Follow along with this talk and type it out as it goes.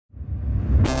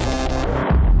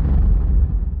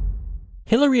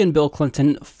Hillary and Bill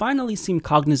Clinton finally seem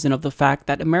cognizant of the fact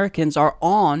that Americans are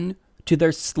on to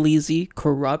their sleazy,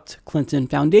 corrupt Clinton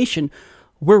Foundation.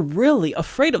 We're really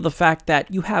afraid of the fact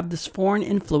that you have this foreign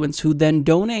influence who then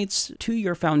donates to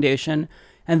your foundation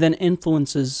and then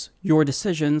influences your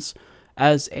decisions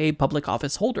as a public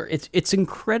office holder. It's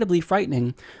incredibly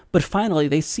frightening, but finally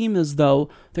they seem as though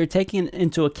they're taking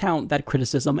into account that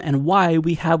criticism and why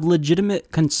we have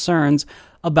legitimate concerns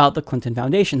about the Clinton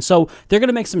Foundation. So they're going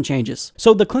to make some changes.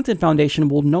 So the Clinton Foundation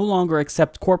will no longer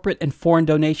accept corporate and foreign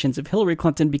donations if Hillary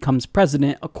Clinton becomes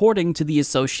president, according to the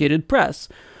Associated Press.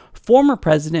 Former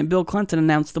President Bill Clinton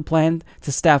announced the plan to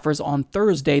staffers on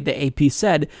Thursday, the AP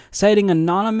said, citing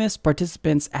anonymous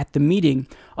participants at the meeting.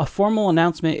 A formal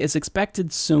announcement is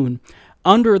expected soon.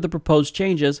 Under the proposed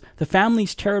changes, the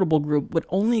family's charitable group would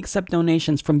only accept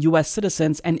donations from U.S.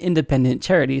 citizens and independent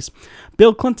charities.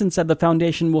 Bill Clinton said the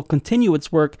foundation will continue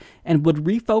its work and would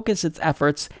refocus its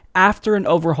efforts after an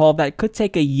overhaul that could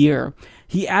take a year.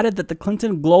 He added that the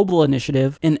Clinton Global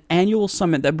Initiative, an annual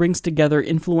summit that brings together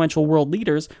influential world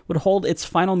leaders, would hold its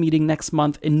final meeting next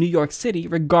month in New York City,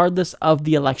 regardless of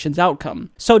the election's outcome.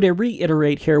 So to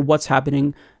reiterate here what's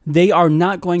happening, they are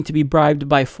not going to be bribed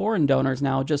by foreign donors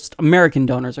now, just American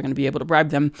donors are going to be able to bribe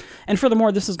them. And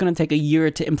furthermore, this is going to take a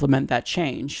year to implement that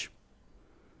change.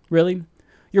 Really?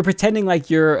 You're pretending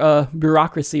like you're a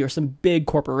bureaucracy or some big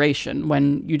corporation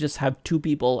when you just have two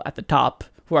people at the top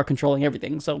who are controlling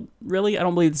everything. So really, I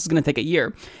don't believe this is going to take a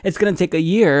year. It's going to take a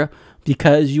year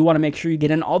because you want to make sure you get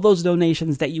in all those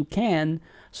donations that you can,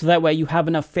 so that way you have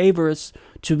enough favors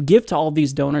to give to all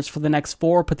these donors for the next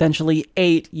 4, potentially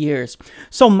 8 years.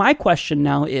 So my question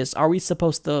now is, are we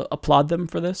supposed to applaud them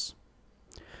for this?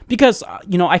 Because,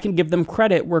 I can give them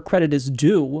credit where credit is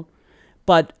due,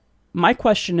 but my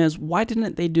question is, why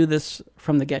didn't they do this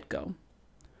from the get-go?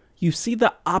 You see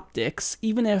the optics,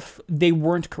 even if they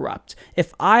weren't corrupt.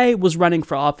 If I was running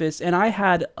for office and I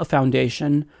had a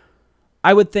foundation,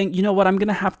 I would think, you know what, I'm going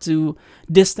to have to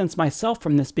distance myself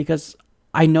from this because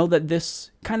I know that this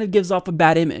kind of gives off a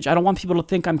bad image. I don't want people to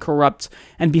think I'm corrupt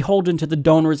and beholden to the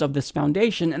donors of this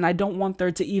foundation, and I don't want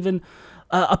there to even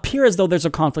appear as though there's a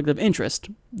conflict of interest.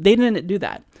 They didn't do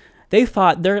that. They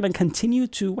thought they're going to continue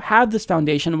to have this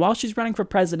foundation while she's running for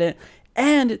president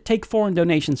and take foreign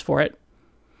donations for it.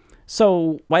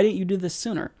 So why didn't you do this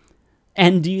sooner?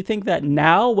 And do you think that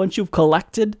now, once you've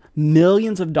collected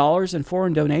millions of dollars in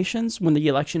foreign donations, when the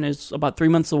election is about 3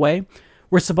 months away,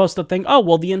 we're supposed to think, oh,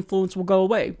 well, the influence will go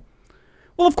away?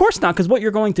 Well, of course not, because what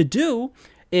you're going to do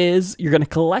is you're going to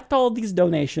collect all of these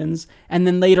donations, and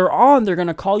then later on, they're going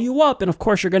to call you up, and of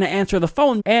course, you're going to answer the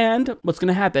phone, and what's going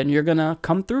to happen? You're going to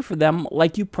come through for them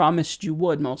like you promised you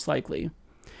would, most likely.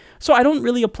 So I don't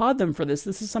really applaud them for this.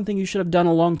 This is something you should have done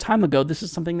a long time ago. This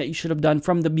is something that you should have done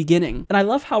from the beginning. And I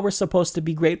love how we're supposed to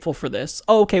be grateful for this.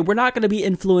 Oh, okay, we're not going to be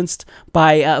influenced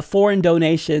by foreign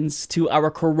donations to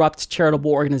our corrupt charitable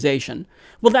organization.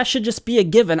 Well, that should just be a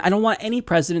given. I don't want any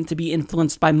president to be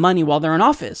influenced by money while they're in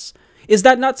office. Is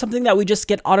that not something that we just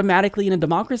get automatically in a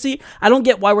democracy? I don't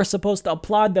get why we're supposed to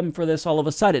applaud them for this all of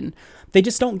a sudden. They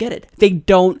just don't get it. They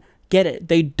don't get it.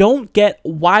 They don't get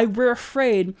why we're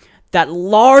afraid that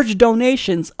large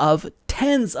donations of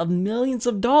tens of millions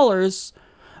of dollars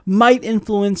might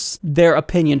influence their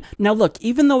opinion. Now look,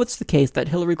 even though it's the case that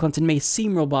Hillary Clinton may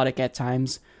seem robotic at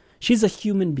times, she's a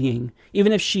human being.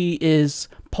 Even if she is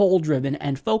poll-driven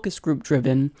and focus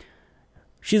group-driven,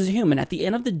 she's a human. At the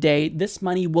end of the day, this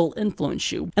money will influence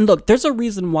you. And look, there's a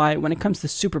reason why when it comes to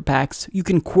super PACs, you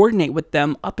can coordinate with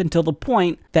them up until the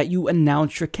point that you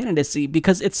announce your candidacy,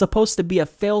 because it's supposed to be a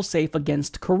fail-safe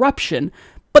against corruption.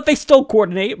 But they still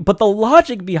coordinate. But the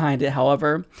logic behind it,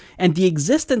 however, and the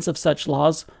existence of such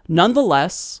laws,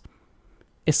 nonetheless,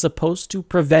 is supposed to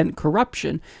prevent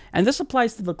corruption. And this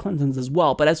applies to the Clintons as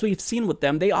well. But as we've seen with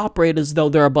them, they operate as though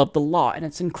they're above the law, and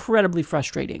it's incredibly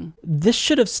frustrating. This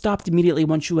should have stopped immediately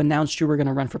once you announced you were going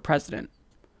to run for president.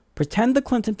 Pretend the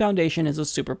Clinton Foundation is a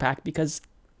super PAC, because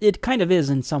it kind of is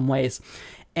in some ways.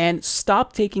 And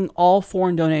stop taking all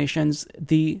foreign donations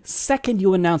the second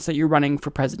you announce that you're running for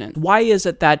president. Why is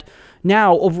it that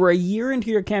now, over a year into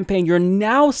your campaign, you're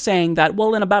now saying that,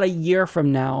 well, in about a year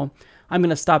from now, I'm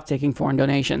going to stop taking foreign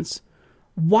donations?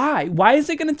 Why? Why is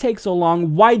it going to take so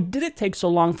long? Why did it take so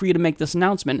long for you to make this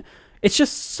announcement? It's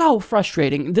just so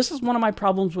frustrating. This is one of my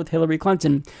problems with Hillary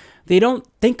Clinton. They don't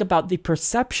think about the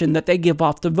perception that they give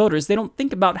off to voters. They don't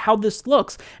think about how this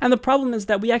looks. And the problem is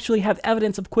that we actually have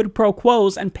evidence of quid pro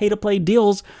quos and pay-to-play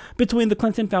deals between the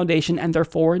Clinton Foundation and their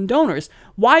foreign donors.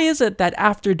 Why is it that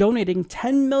after donating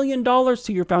 $10 million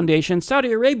to your foundation,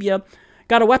 Saudi Arabia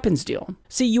got a weapons deal.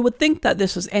 See, you would think that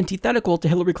this is antithetical to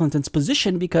Hillary Clinton's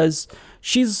position because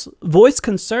she's voiced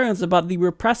concerns about the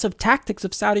repressive tactics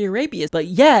of Saudi Arabia, but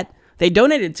yet they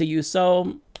donated to you,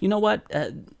 so you know what?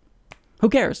 Who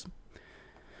cares?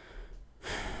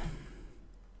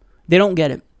 They don't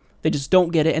get it. They just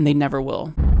don't get it, and they never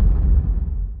will.